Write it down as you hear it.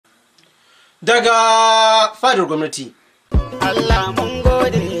Daga fadar gwamnati. Allah mun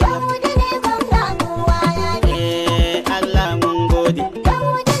gode. Allah mun gode.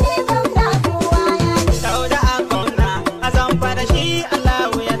 Dauda a kauna a zamfara shi Allah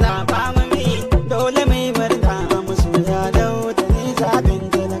ya zaba mami dole mai barka musu ya dauda ne zabin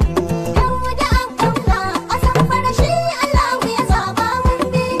talaka. Dauda a kauna a zamfara shi Allah ya zaba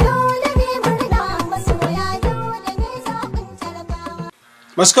mami dole mai barka musu ya dauda ne zabin talaka.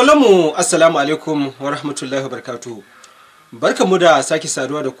 Masu kallonmu assalamu alaikum wa rahmatullahi wa barakatuhu. Barkanmu da sake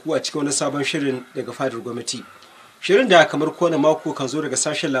saduwa da ku a cikin wani sabon shirin daga fadar gwamnati. Shirin da kamar kowane mako kan zo daga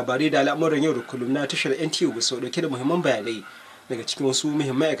sashen labarai da al'amuran yau da kullum na tashar NTA Gusau dauke da muhimman bayanai daga cikin wasu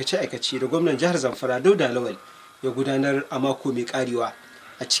muhimman aikace-aikace da gwamnan jihar Zamfara Dauda Lawal ya gudanar a mako mai karewa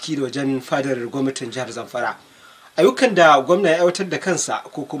a ciki da wajen fadar gwamnatin jihar Zamfara. Ayyukan da gwamna ya aiwatar da kansa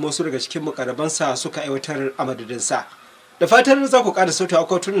ko kuma wasu daga cikin mukarrabansa suka aiwatar a madadinsa. Da fatan za ku ƙara sauta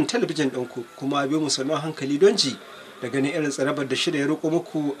akwatunan talabijin ɗinku kuma biyo mu sannan hankali don ji da ganin irin tsarabar da shida ya roƙo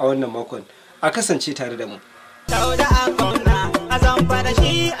muku a wannan makon. A kasance tare da mu. Dauda a kauna a zamfara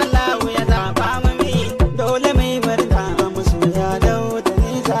shi Allah ya zaba mami dole mai barka musu ya dauda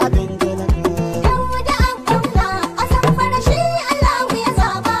ne zabin talaka. Dauda a kauna a zamfara shi Allah ya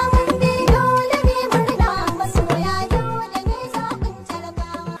zaba mami dole mai barka musu ya dauda ne zabin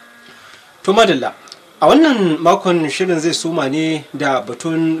talaka. To madalla. A wannan makon shirin zai soma ne da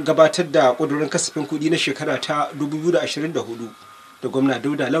batun gabatar da ƙudurin kasafin kuɗi na shekara ta 2024 da gwamna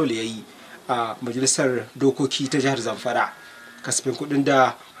Dauda Lawal ya yi a majalisar dokoki ta jihar Zamfara. Kasafin kuɗin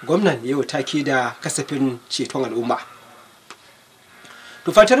da gwamnan ya yi take da kasafin ceton al'umma.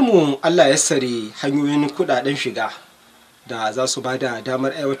 Tufatar mu Allah ya sare hanyoyin kuɗaɗen shiga da za su ba da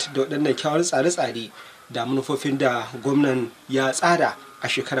damar aiwatar da waɗannan kyawun tsare-tsare da manufofin da gwamnan ya tsara a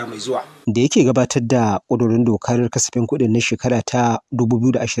shekara mai zuwa. Da yake gabatar da ƙudurin dokar kasafin kuɗin na shekara ta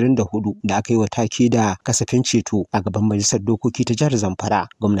 2024 da aka yi wa take da kasafin ceto a gaban majalisar dokoki ta jihar Zamfara,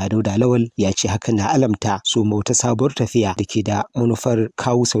 gwamna Dauda Lawal ya ce hakan na alamta su wata sabuwar tafiya da ke da manufar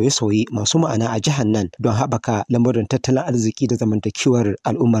kawo sauye-sauye masu ma'ana a jihar nan don haɓaka lamurin tattalin arziki da zamantakewar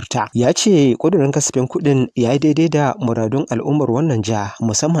al'ummarta. Ya ce ƙudurin kasafin kuɗin ya yi daidai da muradun al'ummar wannan jiha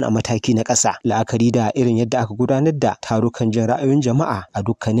musamman a mataki na ƙasa, la'akari da irin yadda aka gudanar da tarukan jin ra'ayoyin jama'a a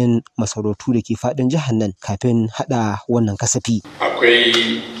dukkanin masarautu da ke faɗin jihar nan kafin haɗa wannan kasafi.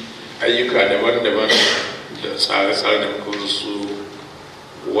 Akwai ayyuka daban-daban da tsare-tsare da muka su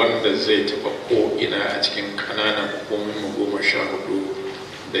wanda zai taɓa ko'ina a cikin ƙananan hukumomin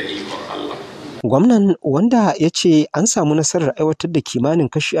 14 da ikon Allah. Gwamnan wanda ya ce an samu nasarar aiwatar da kimanin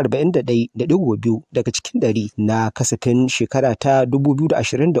kashi 41.2 daga cikin 100 na kasafin shekara ta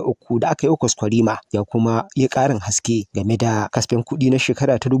 2023 da aka yi kwaskwarima, ya kuma yi ƙarin haske game da kasafin kuɗi na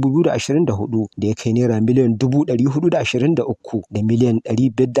shekara ta 2024 da ya kai naira miliyan 423 da miliyan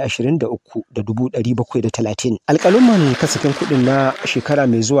 523 da 730. Alƙaluman kasafin kuɗin na shekara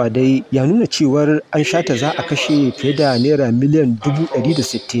mai zuwa dai ya nuna cewar an shata za a kashe fiye da naira miliyan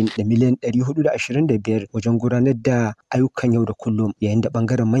 160 da miliyan 425 wajen gudanar da ayyukan yau da kullum, yayin da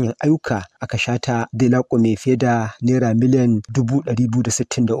bangaren manyan ayyuka aka shata da laƙume fiye da naira miliyan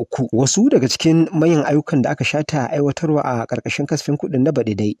 263. Wasu daga cikin manyan ayyukan da aka shata aiwatarwa a ƙarƙashin kasafin kuɗin na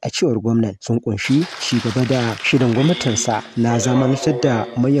baɗi dai a cewar gwamnan sun kunshi ci gaba da shirin gwamnatinsa na zamanantar da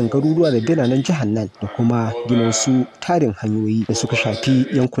manyan garuruwa da biranen jihar nan da kuma gina wasu tarin hanyoyi da suka shafi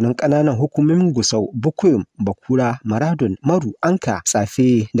yankunan ƙananan hukumomin Gusau, Bukuyum, Bakura, Maradun, Maru, Anka,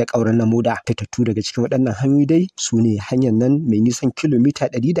 Tsafe da Ƙauren Namoda. Fitattu daga cikin waɗannan hanyoyi dai su ne hanyar nan mai nisan kilomita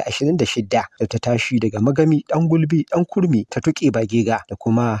 126 da ta tashi daga Magami, Ɗan Gulbi, Ɗan Kurmi ta tuƙe Bagega, da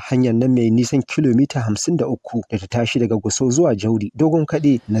kuma hanyar nan mai nisan kilomita 53 da ta tashi daga Gusau zuwa Jauri, Dogon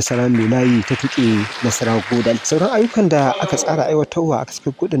Kaɗe, Nasara Mai Layi ta tuƙe Nasara Godal. Sauran ayyukan da aka tsara aiwatarwa a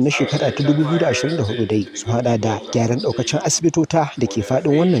kasafin kuɗin na shekara ta 2024 dai su haɗa da gyaran ɗaukacin asibitota da ke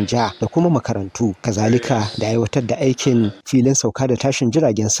faɗin wannan jiha da kuma makarantu, kazalika da aiwatar da aikin filin sauka da tashin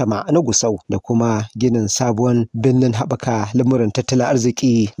jiragen sama na Gusau da kuma ginin sabuwar birnin haɓaka lamuran tattalin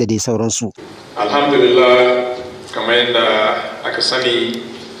arziki da dai sauransu. Alhamdulillah, kamar yadda aka sani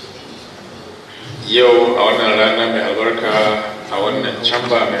yau a wannan rana mai albarka a wannan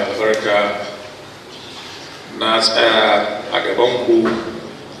camba mai albarka na tsaya a gabanku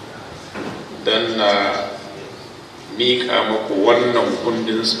don na miƙa maku wannan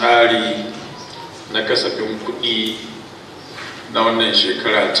kundin tsari na kasafin kuɗi na wannan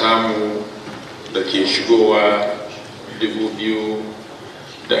shekara tamu da ke shigowa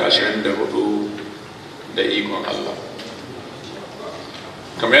 2024 da ikon Allah.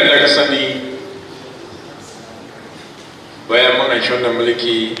 Kamar yadda ka sani bayan mun anshi wannan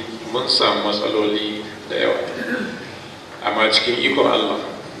mulki mun samu matsaloli da yawa, amma cikin ikon Allah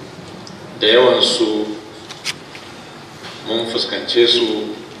da yawansu mun fuskance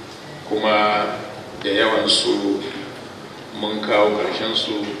su kuma da yawansu mun kawo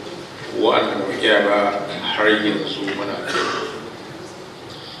ƙarshensu, wa'anda mu iya ba har yanzu muna kai.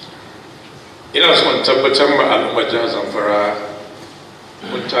 Ina son tabbatar ma al'ummar jihar Zamfara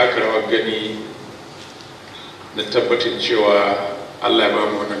mun taka rawar gani na tabbatin cewa Allah ya ba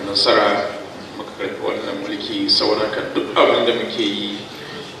mu wannan nasara muka karɓi wannan mulki, sauraka duk abin da muke yi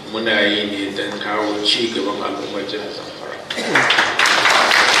muna yi ne don kawo ci gaban al'ummar jihar Zamfara.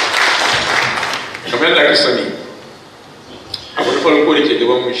 Kamar yadda aka sani, abin farko da ke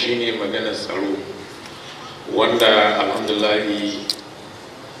gabanmu shine maganar tsaro, wanda alhamdulahi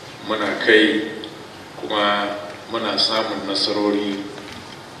muna kai kuma muna samun nasarori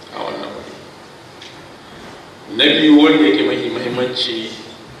a wannan wuri. Na biyu wanda yake muhimmanci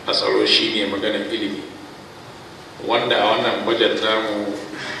a tsaro shine maganar ilimi, wanda a wannan bajet namu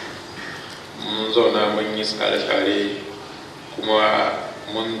mun zauna mun yi tsare-tsare kuma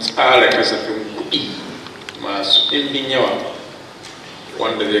mun tsara kasafin kuɗi masu ɗimbin yawa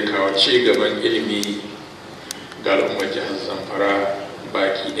wanda zai kawo ci gaban ilimi ga al'ummar jihar Zamfara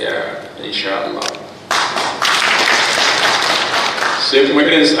baki daya insha Allah. Sai kuma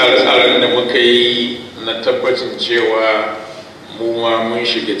irin tsare-tsaren da muka yi na tabbacin cewa mu ma mun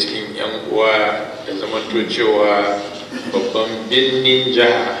shiga cikin 'yan uwa da zamanto cewa babban birnin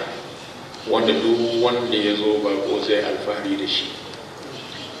jiha wanda duk wanda ya zo bako zai alfahari da shi.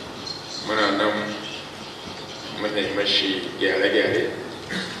 Muna nan mun yi mashi gyare-gyare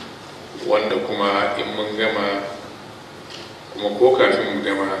wanda kuma in mun gama kuma ko kafin mu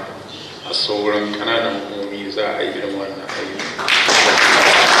gama a sauran kananan hukumomi za a yi irin wannan aiki.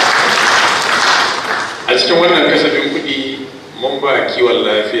 A cikin wannan kasafin kuɗi mun ba kiwon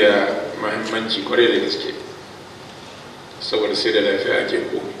lafiya muhimmanci kwarai da gaske, saboda sai da lafiya ake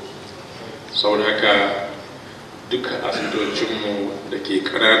komi. Saboda haka duka asibitocinmu da ke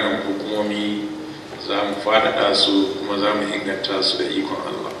kananan hukumomi za mu faɗaɗa su kuma za mu inganta su da ikon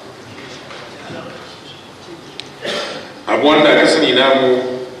Allah. Abu wanda aka sani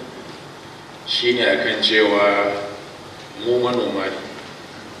namu shine akan cewa mu manoma ne,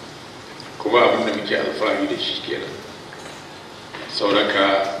 kuma abin da muke alfahari da shi kenan.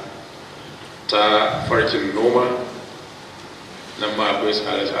 Sauraka ta farkin noma nan ma akwai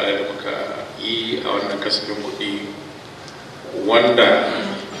tsare-tsare da muka yi a wannan kasafin kuɗi wanda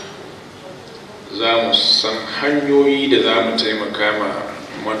za mu san hanyoyi da za mu taimaka ma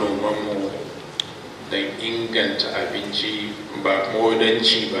manomanmu don inganta abinci ba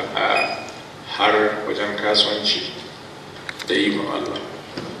modanci ba a har wajen kasuwanci da ikon Allah.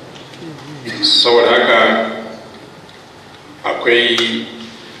 Saboda haka akwai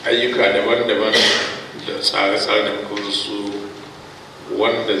ayyuka daban-daban da tsare-tsare da muka su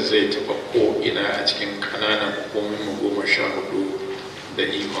wanda zai taɓa ko'ina a cikin ƙananan hukumomin 14 da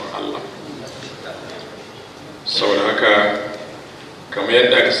ikon Allah. Saboda haka kamar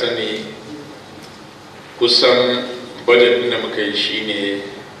yadda aka sani, kusan budget da muka yi shine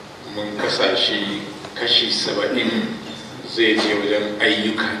mun kasa shi kashi 70 zai je wajen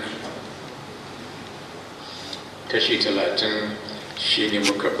ayyuka ne, kashi 30 shine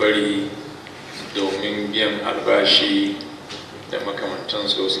muka bari domin biyan albashi da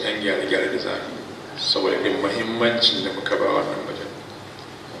makamantansu wasu 'yan gyare-gyare da zafi, saboda ɗin muhimmancin da muka ba wannan budget.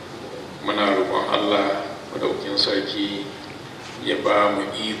 Muna roƙon Allah madaukin sarki ya ba mu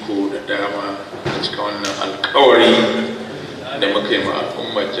iko da dama a cikin wannan alkawari da muka yi ma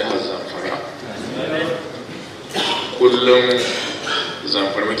al'ummar jihar Zamfara. Kullum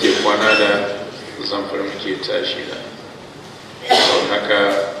Zamfara muke kwana da Zamfara muke tashi da, sau haka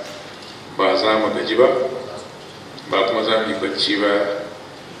ba za mu gaji ba kuma za mu yi bacci ba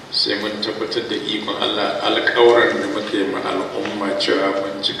sai mun tabbatar da ikon Allah alkawaran da muka yi ma al'umma cewa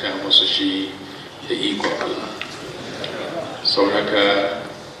mun cika musu shi da ikon Allah. Sau haka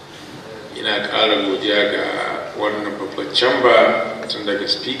ina ƙara godiya ga wannan babban camba tun daga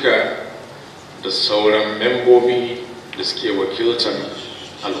speaker da sauran membobi da suke wakiltar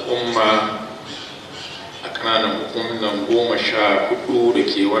al'umma a kananan hukunan 14 da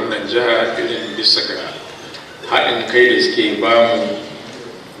ke wannan jiha, irin bisa ga haɗin kai da suke bamu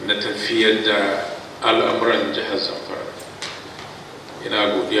na tafiyar da al'amuran jihar Zamfara.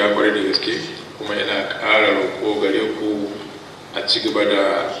 Ina godiya kwarai da gaske kuma ina ƙara roƙo gare ku a ci gaba da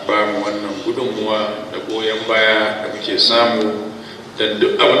ba mu wannan gudunmuwa da goyon baya da muke samu, don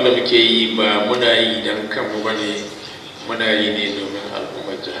duk abin da muke yi ba muna yi don kanmu ba ne, muna yi ne domin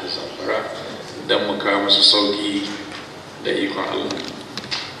al'ummar jihar Zamfara don mu kawo musu sauƙi da ikon Allah.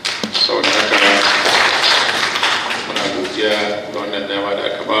 Sau da haka muna godiya da wannan dama da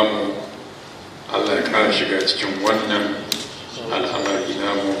aka bamu Allah ya ƙara shiga cikin wannan al'amari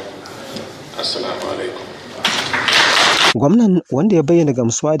namu. Assalamu alaikum. Gwamnan, wanda ya bayyana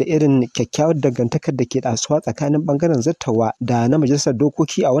gamsuwa da irin kyakkyawar dangantakar da ke ɗasuwa tsakanin ɓangaren zattawa da na majalisar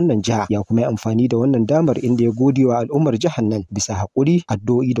dokoki a wannan jiha, ya kuma yi amfani da wannan damar inda ya gode wa al'ummar jihar nan bisa haƙuri,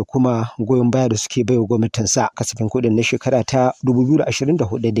 addu'o'i da kuma goyon baya da suke baiwa gwamnatinsa. Kasafin kuɗin na shekara ta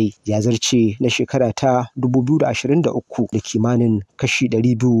 2024 dai ya zarce na shekara ta 2023 da kimanin kashi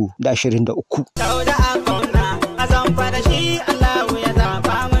 223. Dauda a kauna a zamfara shi Allahu ya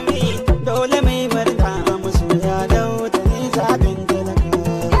zaba mami dole mai murna musu ya dauda ne zaɓin talaka.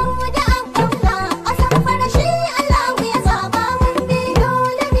 Dauda a kauna a zamfara shi Allahu ya zaba mun bi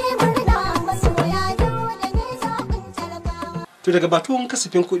dole mai murna masoya dole ne zaɓin talakawa. To daga batun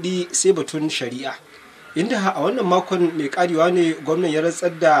kasafin kuɗi sai batun shari'a, inda a wannan makon mai karewa ne gwamnan ya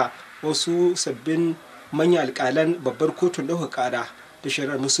rantsar da wasu sabbin manyan alƙalan babbar kotun ɗaukar ƙara da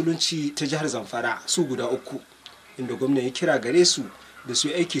shari'ar musulunci ta jihar Zamfara su guda 3, inda gwamnan ya kira gare su da su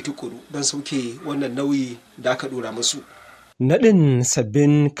yi aiki tukuru don sauke wannan nauyi da aka ɗora musu. Naɗin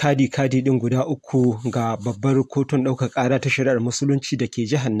sabbin kadi-kadi ɗin guda 3 ga babbar kotun ɗaukar ƙara ta shari'ar musulunci da ke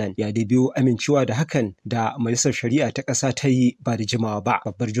jihar nan ya da biyo amincewa da hakan da majalisar shari'a ta ƙasa ta yi ba da jimawa ba.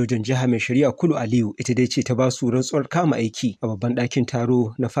 Babbar jojin jiha mai shari'a Kulu Aliyu ita dai ce ta ba su rantsuwar kama aiki a babban ɗakin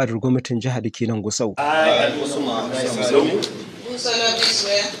taro na fadar gwamnatin jiha da ke nan Gusau.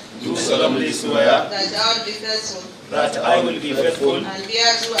 Do solemnly swear that I will be faithful and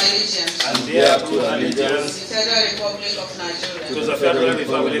bear true allegiance and bear true allegiance to the Federal Republic of Nigeria. to the Federal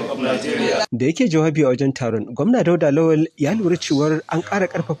Republic of Nigeria. Da yake jawabi a wajen taron, gwamna Dauda Lawal ya lura cewar an ƙara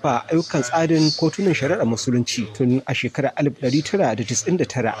ƙarfafa ayyukan tsarin kotunan shari'ar musulunci tun a shekarar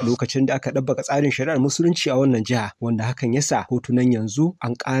 1999 lokacin da aka ɗabbaka tsarin shari'ar musulunci a wannan jiha, wanda hakan yasa kotunan yanzu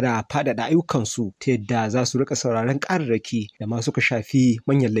an ƙara faɗaɗa ayyukansu ta yadda za su rika sauraron ƙararraki da ma suka shafi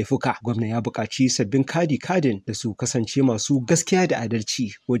manyan laifuka. Gwamna ya buƙaci sabbin kadin da su kasance masu gaskiya da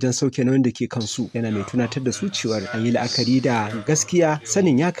adalci wajen sauke nauyin da ke kansu, yana mai tunatar da su cewar an yi la'akari da gaskiya,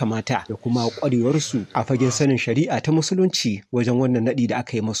 sanin ya kamata da kuma ƙwarewarsu a fagen sanin shari'a ta musulunci wajen wannan naɗi da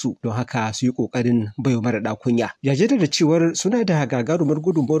aka yi masu, don haka su yi ƙoƙarin baiwa mara kunya. Ya jaddada cewar suna da gagarumar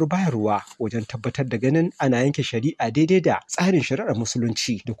gudunmawar bayarwa wajen tabbatar da ganin ana yanke shari'a daidai da tsarin shari'ar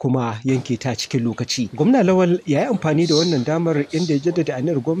musulunci da kuma yanke ta cikin lokaci. Gwamna Lawal ya yi amfani da wannan damar inda ya jaddada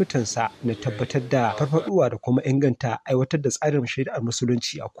aniyar gwamnatinsa na tabbatar da farfaɗuwa da kuma inganta aiwatar da tsarin shari'ar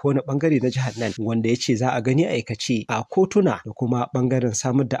musulunci a kowane bangare na jihar nan, wanda ya ce za a gani aikace a kotuna da kuma bangaren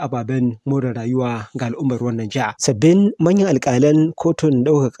samar da ababen more rayuwa ga al'ummar wannan jiha. Sabbin manyan alƙalan kotun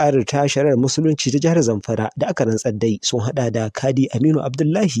ɗaukar ƙarar ta shari'ar musulunci ta jihar Zamfara da aka rantsar dai sun haɗa da Kadi Aminu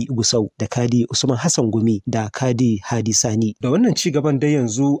Abdullahi Gusau da Kadi Usman Hassan Gumi da Kadi Hadi Sani. Da wannan ci gaban dai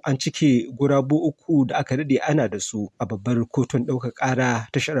yanzu an cike gurabu 3 da aka daɗe ana da su a babbar kotun ɗaukar ƙara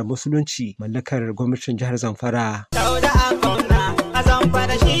ta shari'ar musulunci mallakar gwamnatin jihar Zamfara. Dauda a kauna a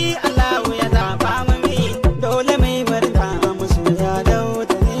zamfara shi Allahu ya zaba mami dole mai murna musu ya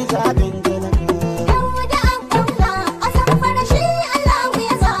dauda ne zaɓin talaka. Dauda a kauna a zamfara shi Allahu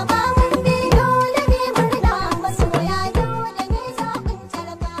ya zaba mun bi dole mai murna masoya dole ne zaɓin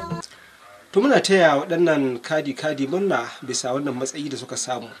talakawa. To muna taya waɗannan kadi murna bisa wannan matsayi da suka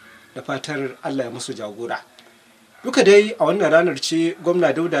samu, da fatar Allah ya musu jagora. Duka dai a wannan ranar ce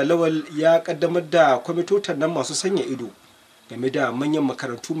gwamna Dauda Lawal ya kaddamar da kwamitotan nan masu sanya ido game da manyan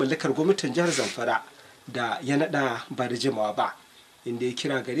makarantu mallakar gwamnatin jihar Zamfara da ya naɗa ba da jimawa ba, inda ya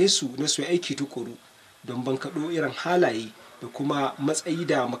kira gare su na su aiki tukuru don bankaɗo irin halaye da kuma matsayi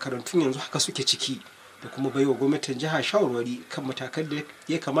da makarantun yanzu haka suke ciki, da kuma baiwa gwamnatin jiha shawarwari kan matakan da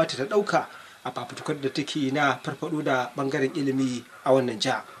ya kamata ta ɗauka a fafutukar da take na farfaɗo da ɓangaren ilimi a wannan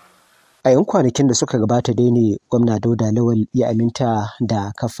jiha. A 'yan kwanakin da suka gabata dai ne gwamna Dauda Lawal ya aminta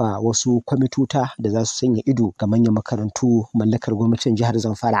da kafa wasu kwamitota da za su sanya ido ga manyan makarantu mallakar gwamnatin jihar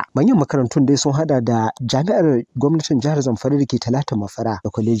Zamfara. Manyan makarantun dai sun hada da jami'ar gwamnatin jihar Zamfara da ke Talatan Mafara, da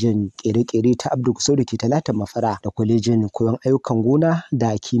kwalejin kere-kere ta Abdu Gusau da ke Talatan Mafara, da kwalejin koyon ayyukan gona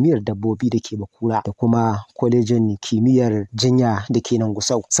da kimiyyar dabbobi da ke Bakura, da kuma kwalejin kimiyyar jinya da ke nan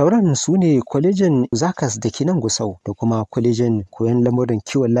Gusau. Sauran su ne kwalejin Zakas da ke nan Gusau, da kuma kwalejin koyon lamurin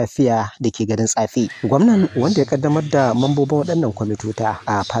kiwon lafiya da ke garin Tsafi. Gwamnan, wanda ya kaddamar da mambobin waɗannan kwamitota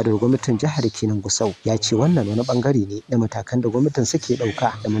a fadar gwamnatin jihar Kenan Gusau, ya ce wannan wani bangare ne na matakan da gwamnatin suke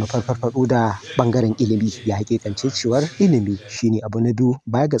ɗauka da manufar farfaɗo da bangaren ilimi. Ya hakikance cewar ilimi shine abu na biyu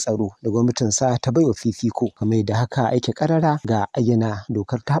baya ga tsaro da gwamnatin sa ta baiwa fifiko, kamar yadda haka aike karara ga ayyana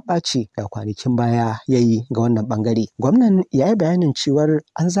dokar ta ɓaci da kwanakin baya yayi ga wannan bangare. Gwamnan ya yi bayanin cewar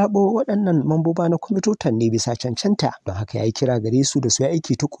an zaɓo waɗannan mamboba na kwamitotan ne bisa cancanta, don haka ya yi kira gare su da su yi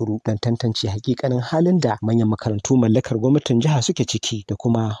aiki tukuru don tantance hakikanin halin da manyan makarantu mallakar gwamnatin jiha suke ciki da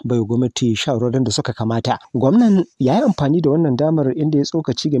kuma baiwa gwamnati shawarwarin da suka kamata. Gwamnan ya yi amfani da wannan damar inda ya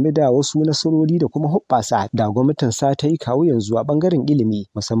tsokaci game da wasu nasarori da kuma hoɓɓasa da gwamnatin sa ta yi kawo yanzu a ɓangaren ilimi,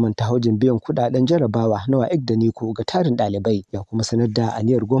 musamman ta haujin biyan kuɗaɗen jarabawa na WAEC da NECO ga tarin ɗalibai. Ya kuma sanar da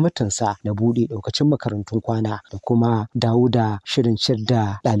aniyar gwamnatin sa na buɗe ɗaukacin makarantun kwana da kuma dawo da shirin ciyar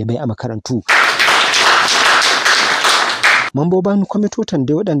da ɗalibai a makarantu. Mambobin kwamitotan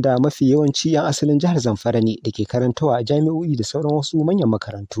dai waɗanda mafi yawanci 'yan asalin jihar Zamfara ne da ke karantawa a jami'o'i da sauran wasu manyan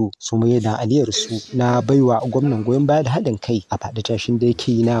makarantu su mai da aniyarsu na baiwa gwamnan goyon baya da haɗin kai a faɗi tashin da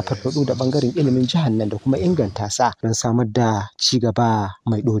yake na farfaɗo da ɓangaren ilimin jihar nan da kuma inganta sa don samar da ci gaba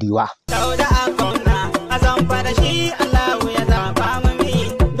mai ɗorewa.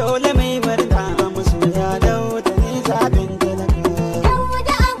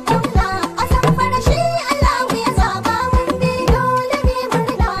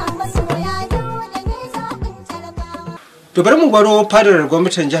 To bari mu baro fadar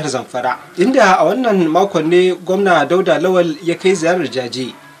gwamnatin jihar Zamfara, inda a wannan makon ne gwamna Dauda Lawal ya kai ziyarar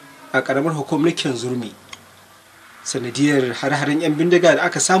jaje a karamar hukumar Zurmi sanadiyar har-harin 'yan bindiga da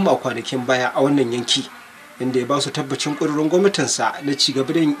aka samu a kwanakin baya a wannan yanki, inda ya ba su tabbacin ƙudurin gwamnatinsa na ci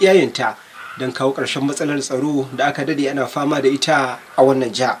gaba da yin iyayenta don kawo ƙarshen matsalar tsaro da aka dade ana fama da ita a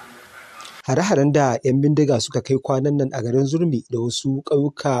wannan jiha. Hare-haren da 'yan bindiga suka kai kwanan nan a garin Zurmi da wasu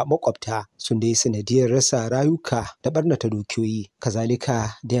ƙauyuka makwabta sun dai sanadiyar rasa rayuka da ɓarnata dukiyoyi,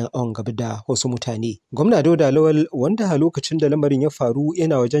 kazalika da yan awon gaba da wasu mutane. Gwamna Dauda Lawal, wanda lokacin da lamarin ya faru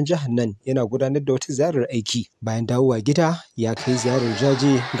yana wajen jihar nan yana gudanar da wata ziyarar aiki, bayan dawowa gida ya kai ziyarar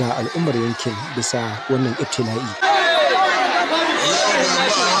jaje ga al'ummar yankin bisa wannan ibtila'i.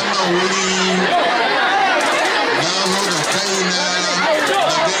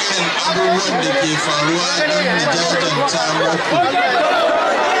 Abubuwan da ke faruwa don mu jajanta muku.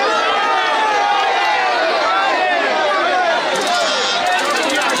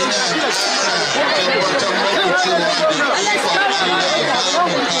 Ina tabbatar muku cewa da ikon Allah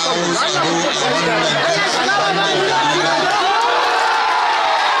za mu kawo tsaro a wannan jiha.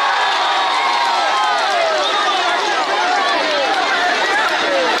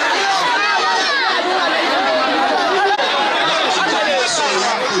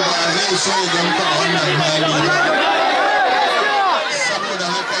 So idan ka wannan hali saboda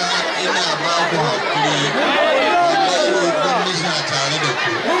haka ina ba ku hakuri, wallahi gwamnati na tare da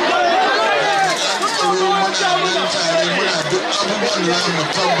ku, an tsaro muna nan tare, muna duk abubuwan da mu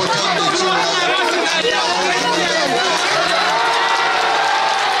tabbatar da cewa an kawo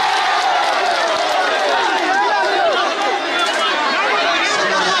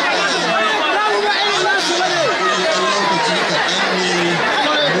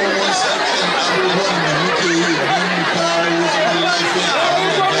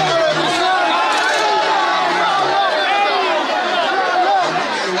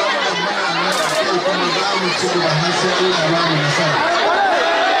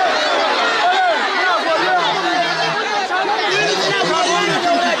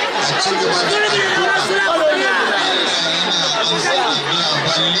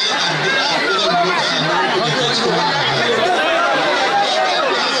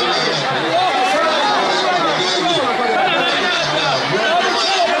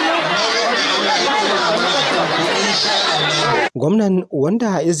Gwamnan,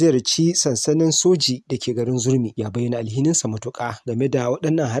 wanda ya ziyarci sansanin soji da ke garin Zurmi, ya bayyana alhininsa matuƙa game da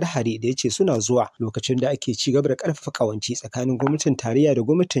waɗannan har-hare da ya ce suna zuwa lokacin da ake ci gaba da ƙarfafa ƙawanci tsakanin gwamnatin tarayya da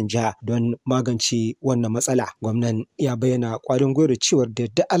gwamnatin jiha don magance wannan matsala. Gwamnan ya bayyana ƙwarin gwiwar cewar da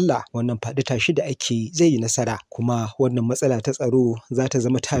yadda Allah wannan faɗi tashi da ake zai yi nasara, kuma wannan matsala ta tsaro za ta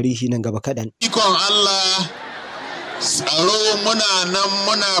zama tarihi nan gaba kaɗan. Ikon Allah, tsaro muna nan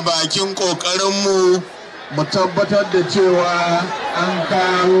muna bakin ƙoƙarinmu mu tabbatar da cewa an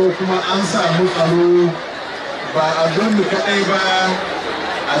kawo kuma an samu tsaro ba a Zurmi kaɗai ba,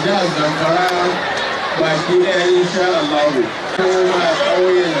 a jihar Zamfara baki ɗaya insha Allah. Kowa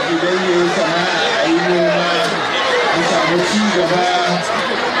ƙauyen idan ya yi sana'a a yi noma, mu samu ci gaba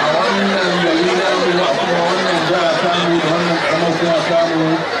a wannan gari namu, a kuma wannan jiha tamu da wannan ƙaramar kuma tamu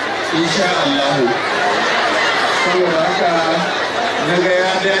insha Allah. Saboda haka na ga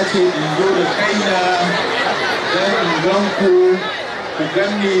ya dace in zo da kaina don in gan ku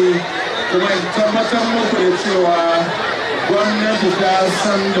ganni, kuma in tabbatar muku da cewa gwamnati ta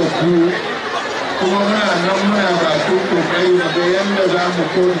san da ku, kuma muna nan muna bakin kokari da yadda za mu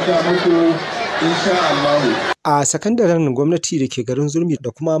kota muku insha Allah. a sakandaren gwamnati da ke garin Zurmi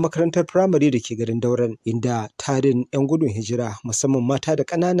da kuma makarantar firamare da ke garin Dauran, inda tarin 'yan gudun hijira musamman mata da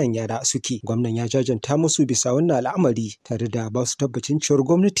ƙananan yara suke. Gwamnan ya jajanta musu bisa wannan al'amari tare da ba su tabbacin cewar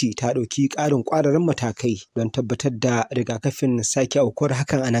gwamnati ta ɗauki ƙarin ƙwararren matakai don tabbatar da rigakafin sake aukuwar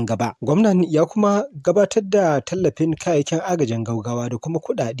hakan a nan gaba. Gwamnan ya kuma gabatar da tallafin kayayyakin agajin gaugawa da kuma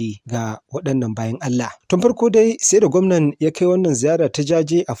kuɗaɗe ga waɗannan bayan Allah. Tun farko dai sai da gwamnan ya kai wannan ziyara ta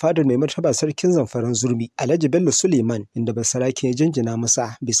jaje a fadar mai martaba sarkin Zamfaran Zurmi Alhaji Bello Suleiman, inda basarake ya jinjina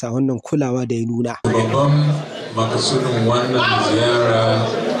masa bisa wannan kulawa da ya nuna. Babban makasudin wannan ziyara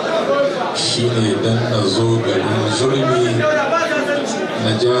shine don na zo garin Zurmi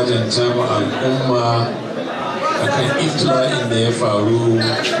na jajanta ma al'umma akan iftila'in da ya faru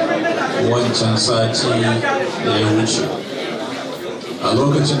wancan sati da ya wuce. A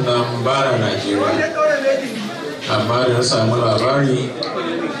lokacin nan bara Najeriya, amma da na samu labari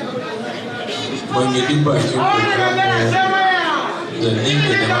mun yi duk bakin ƙoƙarinmu da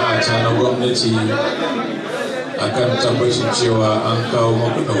ninke jama'ata na gwamnati akan tabbacin cewa an kawo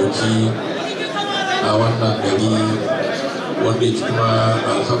maku ɗauki a wannan gari, wanda kuma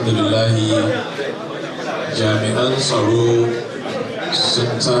alhamdulillahi jami'an tsaro sun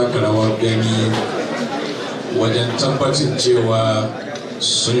taka rawar gani wajen tabbacin cewa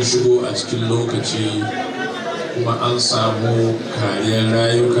sun shigo a cikin lokaci kuma an samu kariyar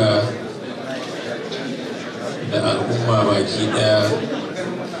rayuka da al'umma baki daya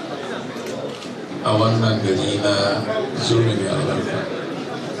a wannan gari na Zurmi mai albarka.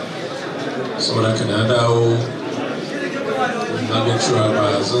 Saboda na dawo na ga cewa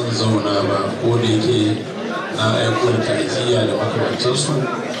ba zan zauna ba, ko da yake na aiko da ta'aziyya da makamantansu,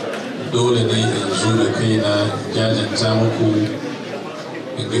 dole ne in zo da kaina jajanta muku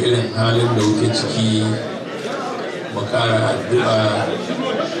in ga irin halin da kuke ciki, mu ƙara addu'a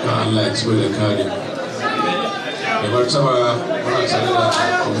kan Allah ya ci da kare mu. Da martaba muna tare da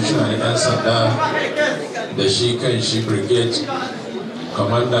kwamishinan 'yan sanda da shi kan shi brigade,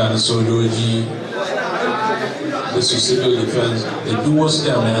 kwamanda na sojoji da su civil defense da duk wasu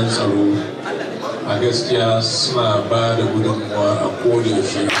jami'an tsaro. A gaskiya suna ba da gudunmuwa a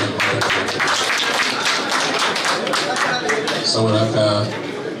kodayaushe kan saboda haka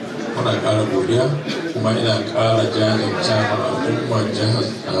muna ƙara godiya, kuma ina ƙara jajanta ma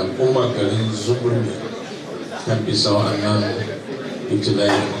al'ummar garin Zurmi kan bisa wannan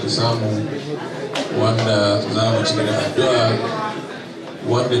ibtila'i da samu, wanda za mu ci da addu'a,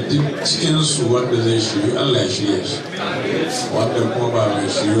 wanda duk cikinsu wanda zai shiryu Allah ya shirya shi, wanda kuma ba mai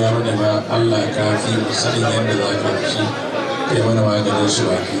shiryuwa mana ba Allah ka fi mu sanin yadda za ka ci kai mana maganin su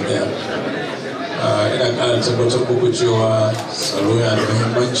baki daya. Ina ƙara tabbatar muku cewa tsaro yana da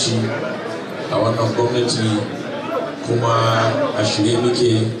muhimmanci a wannan gwamnati, kuma a shirye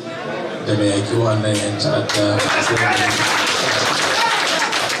muke da mai yaƙi wannan 'yan ta'adda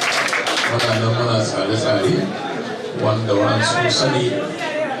a muna tsare-tsare wanda wa'ansu sani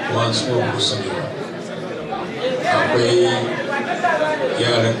wa'ansu kuma ku sani ba. Akwai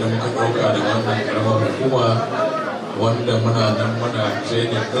yaran da muka ɗauka da wannan ƙaramar hukuma wanda muna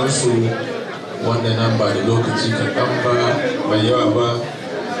training ɗinsu, wanda nan ba da lokaci kaɗan ba bai yawa ba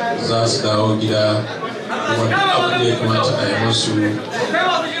za su dawo gida, kuma duk abin da ya kamata a yi masu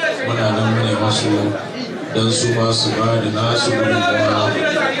muna masu don su ma su ba da nasu gudunmuwa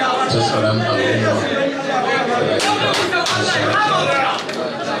ta tsaron al'umma.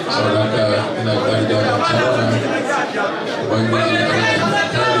 Sauraka ina ƙarda da tara ubangiji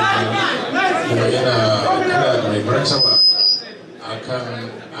kuma ina kira da mai martaba akan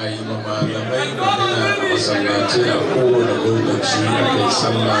a yi ma malamai magana a masallaci a kowane lokaci a kai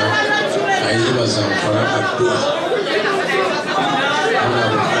sallah, a yi ma Zamfara addu'a. Muna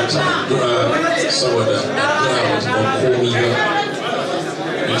bukatar addu'a saboda addu'a ba ta komi ba.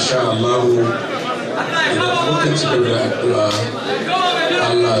 Insha Allah idan muka ci gaba da addu'a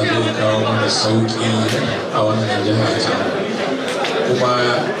Allah zai kawo mana sauki a wannan jiha ta. Kuma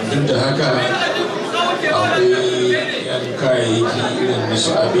duk da haka akwai yan kayayyaki irin na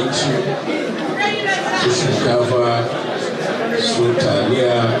su abinci, su shinkafa, su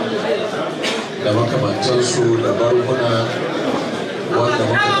taliya da makamantansu da barguna wanda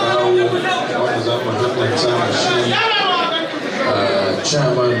muka kawo, wanda za mu hannanta ma shi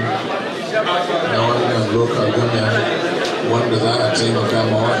chairman na wannan local government, wanda za a taimaka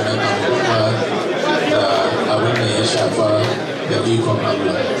ma wannan al'umma da abin da ya shafa da ikon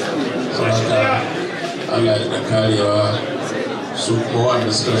Allah. Saboda Allah ya karewa su kuma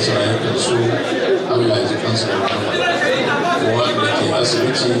wanda suka rasa rayukansu, Allah ya ji kansu da kuma wanda ke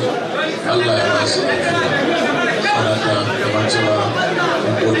asibiti Allah ya ba su lafiya. Saboda kamar cewa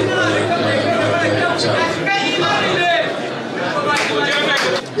mun gode kwarai kuma da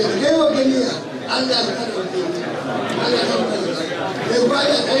da kai wa ganiya Allah ya karɓa Allah ya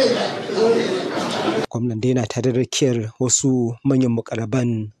bada kai. Gwamnan dai yana tare da rakiyar wasu manyan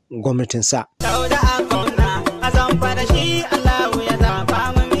mukarraban gwamnatinsa. Dauda a gwamna a zamfara shi Allahu ya zaba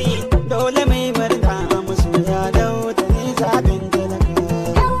mami dole mai murna musu ya dauda ne zabin talaka.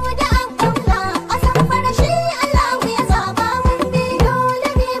 Dauda a gwamna a zamfara shi Allahu ya zaba mami dole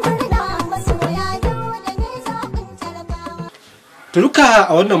mai murna masoya dole ne zabin talakawa. Turuka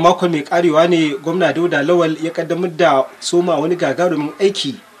a wannan makon mai karewa ne gwamna Dauda Lawal ya kaddamar da soma wani gagarumin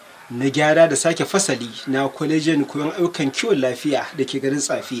aiki na gyara da sake fasali na kwalejin koyon ayyukan kiwon lafiya da ke garin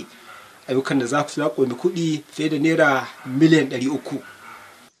Tsafe, ayyukan da za su zaƙomi kuɗi fiye da naira miliyan 300.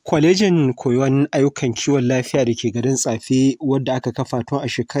 Kwalejin koyon ayyukan kiwon lafiya da ke garin Tsafe wadda aka kafa tun a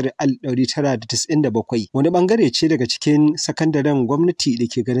shekarar 1997 wani bangare ce daga cikin sakandaren gwamnati da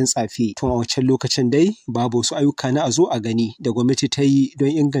ke garin Tsafe. Tun a wancan lokacin dai babu wasu ayyuka na a zo a gani da gwamnati ta yi don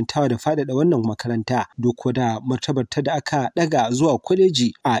ingantawa da faɗaɗa wannan makaranta duk da martabar ta da aka ɗaga zuwa kwaleji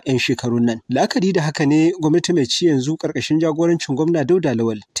a 'yan shekarun nan. La'akari da haka ne gwamnati mai ci yanzu ƙarƙashin jagorancin gwamna Dauda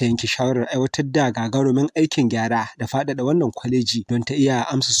Lawal ta yanke shawarar aiwatar da gagarumin aikin gyara da faɗaɗa wannan kwaleji don ta iya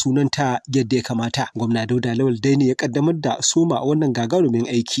amsa sunanta yadda ya kamata. Gwamna Dauda Lawal dai ne ya kaddamar da soma a wannan gagarumin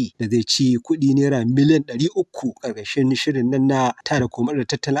aiki da zai ci kuɗi naira miliyan 300 ƙarƙashin shirin nan na tara komar da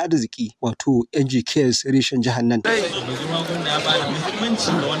tattalin arziki wato NGKS reshen jihar nan. Gwamna ya ba da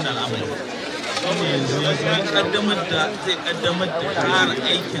muhimmanci ga wannan al'amari. Yanzu zai kaddamar da ƙara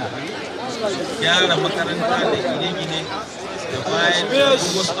aikin gyara makaranta da gine-gine da bayan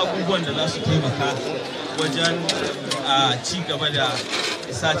wasu abubuwan da za su taimaka wajen ci gaba da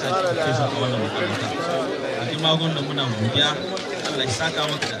research and education a wannan makaranta. A ji magungunan muna godiya, Allah ya saka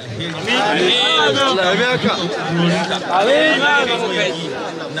maka da alheri.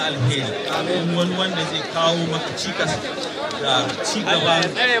 Na alheri. Wani wanda zai kawo maka cikas da ci gaba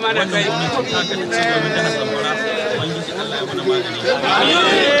wannan gwamnati taka da ci gaba da Zamfara. Ubangiji Allah ya mana magani.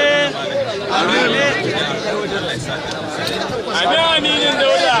 Allah ya saka. Amin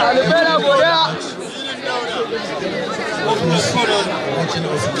Dauda. Alfera godiya. Watching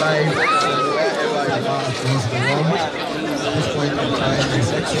us live across the world. At this point in time, His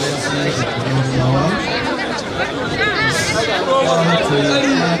Excellency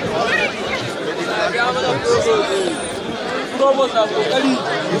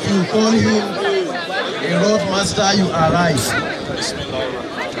if you call him a road master, you are right.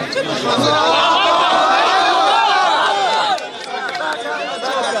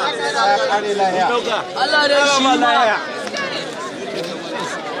 Allah da shi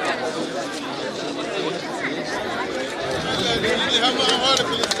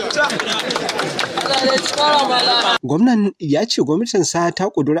Gwamnan ya ce gwamnatinsa ta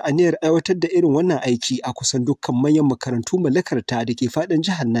ƙudiri aniyar aiwatar da irin wannan aiki a kusan dukkan manyan makarantu mallakarta da ke faɗin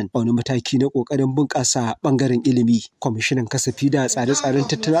jihar nan a wani mataki na ƙoƙarin bunƙasa ɓangaren ilimi. Kwamishinan kasafi da tsare-tsaren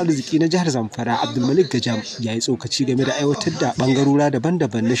tattalin arziki na jihar Zamfara Abdulmalik Gajam ya yi tsokaci game da aiwatar da ɓangarora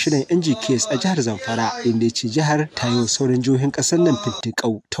daban-daban na shirin NGKS a jihar Zamfara inda ya ce jihar ta yi wa sauran jihohin ƙasar nan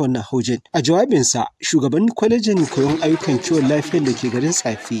fintiƙau ta wannan haujin. A jawabinsa shugaban kwalejin koyon ayyukan kiwon lafiyar da ke garin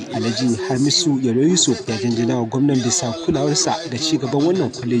Tsafe Alhaji Hamisu Yalo Yusuf ya jinjina wa gwamnan bisa kulawarsa da ci gaban wannan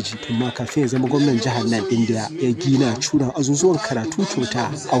kwaleji tun ma kafin ya zama gwamnan jihar nan inda ya gina curan azuzuwan karatu kyauta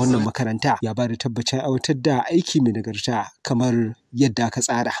a wannan makaranta ya ba da tabbacin aiwatar da aiki mai nagarta kamar yadda aka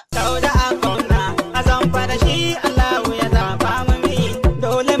tsara. Dauda a gwamna a zamfara shi Allahu ya zaba mami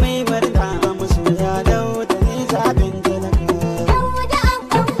dole mai murna musu ya dauda ne zabin talaka. Dauda a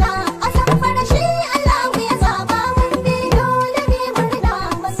gwamna a zamfara shi Allahu ya zaba mami dole mai murna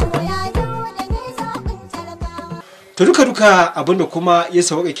masoya dole ne zabin talakawa. To duka abinda kuma ya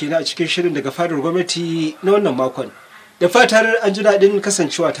sauka kenan a cikin shirin daga fadar gwamnati na wannan makon. Da fatar an ji daɗin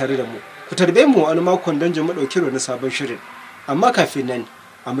kasancewa tare da mu. Ku tarbe mu wani makon don jin mu ɗauki wani sabon shirin. Amma kafin nan,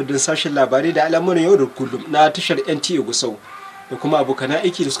 a madadin sashen labarai da al'amuran yau da kullum na tashar NTA Gusau da kuma abokan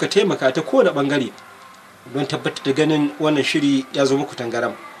aiki da suka taimaka ta kowane bangare don tabbatar da ganin wannan shiri ya zo muku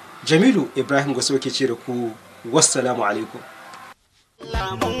tangaram. Jamilu Ibrahim Gusau ke ce da ku wassalamu alaikum.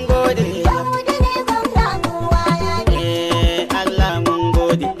 Allah mun gode.